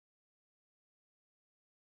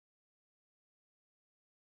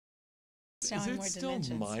showing more dimensions. Is it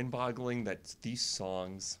still mind-boggling that these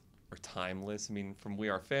songs are timeless? I mean, from We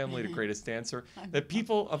Are Family to Greatest Dancer, that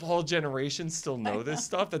people of all generations still know this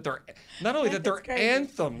stuff, that they're, not only that they're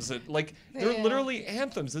anthems, they're literally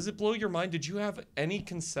anthems. Does it blow your mind? Did you have any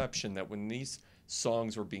conception that when these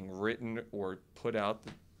songs were being written or put out,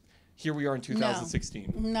 here we are in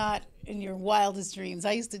 2016? No, not in your wildest dreams.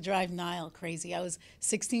 I used to drive Nile crazy. I was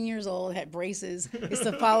 16 years old, had braces, used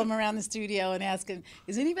to follow him around the studio and ask him,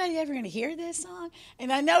 is anybody ever going to hear this song?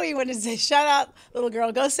 And I know he wanted to say, shut up, little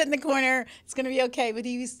girl, go sit in the corner, it's going to be okay. But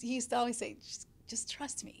he used to always say, just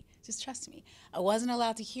trust me, just trust me. I wasn't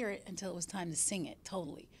allowed to hear it until it was time to sing it,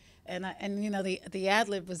 totally. And you know, the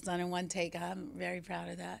ad-lib was done in one take. I'm very proud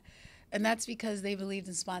of that. And that's because they believed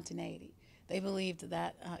in spontaneity. They believed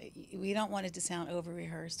that we don't want it to sound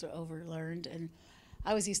over-rehearsed or over-learned. And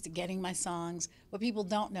I was used to getting my songs. What people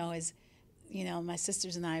don't know is, you know, my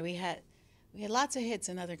sisters and I, we had lots of hits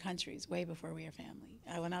in other countries way before We Are Family.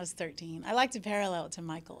 When I was 13. I like to parallel it to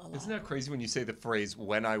Michael a lot. Isn't that crazy when you say the phrase,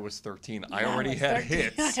 when I was 13, I already had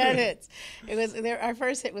hits. I had hits. It was, our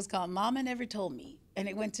first hit was called Mama Never Told Me. And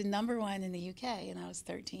it went to #1 in the UK, and I was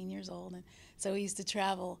 13 years old. And so we used to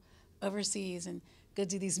travel overseas and go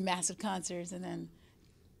do these massive concerts and then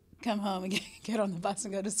come home and get on the bus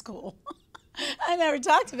and go to school. I never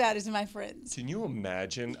talked about it to my friends. Can you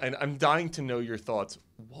imagine, and I'm dying to know your thoughts,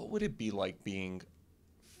 what would it be like being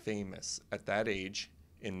famous at that age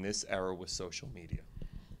in this era with social media?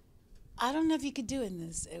 I don't know if you could do it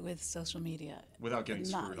with social media. Without getting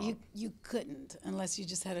screwed up. You couldn't, unless you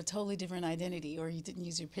just had a totally different identity or you didn't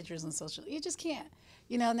use your pictures on social. You just can't.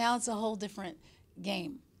 You know, now it's a whole different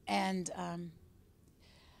game. And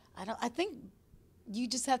I think you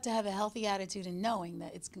just have to have a healthy attitude and knowing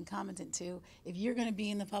that it's concomitant to, if you're going to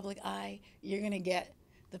be in the public eye, you're going to get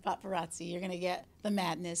the paparazzi, you're going to get the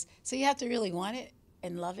madness. So you have to really want it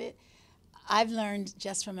and love it. I've learned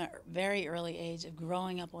just from a very early age of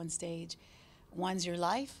growing up on stage, one's your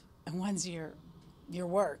life and one's your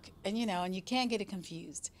work. And, you know, and you can't get it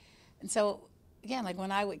confused. And so, again, like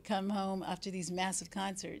when I would come home after these massive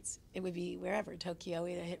concerts, it would be wherever, Tokyo,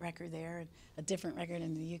 we had a hit record there, and a different record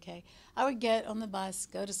in the UK. I would get on the bus,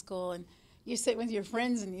 go to school, and you sit with your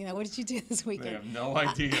friends and, you know, what did you do this weekend? They have no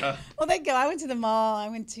idea. Well, they'd go, I went to the mall, I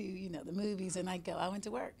went to, you know, the movies, and I'd go, I went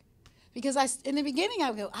to work. Because in the beginning, I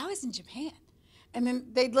would go, I was in Japan. And then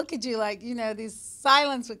they'd look at you like, you know, this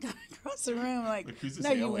silence would come across the room like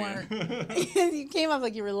no, you weren't. You came up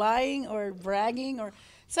like you were lying or bragging.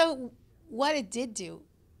 So what it did do,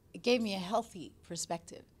 it gave me a healthy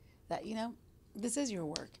perspective that, you know, this is your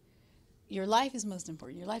work. Your life is most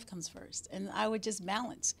important. Your life comes first. And I would just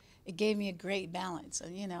balance. It gave me a great balance.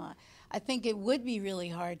 And, you know, I think it would be really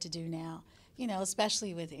hard to do now, you know,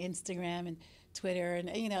 especially with Instagram and Twitter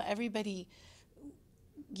and, you know, everybody,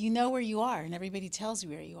 you know where you are and everybody tells you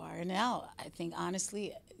where you are. And now I think,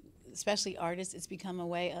 honestly, especially artists, it's become a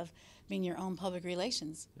way of being your own public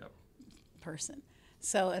relations person.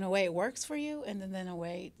 So in a way it works for you, and then in a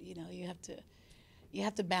way, you know, you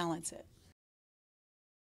have to balance it.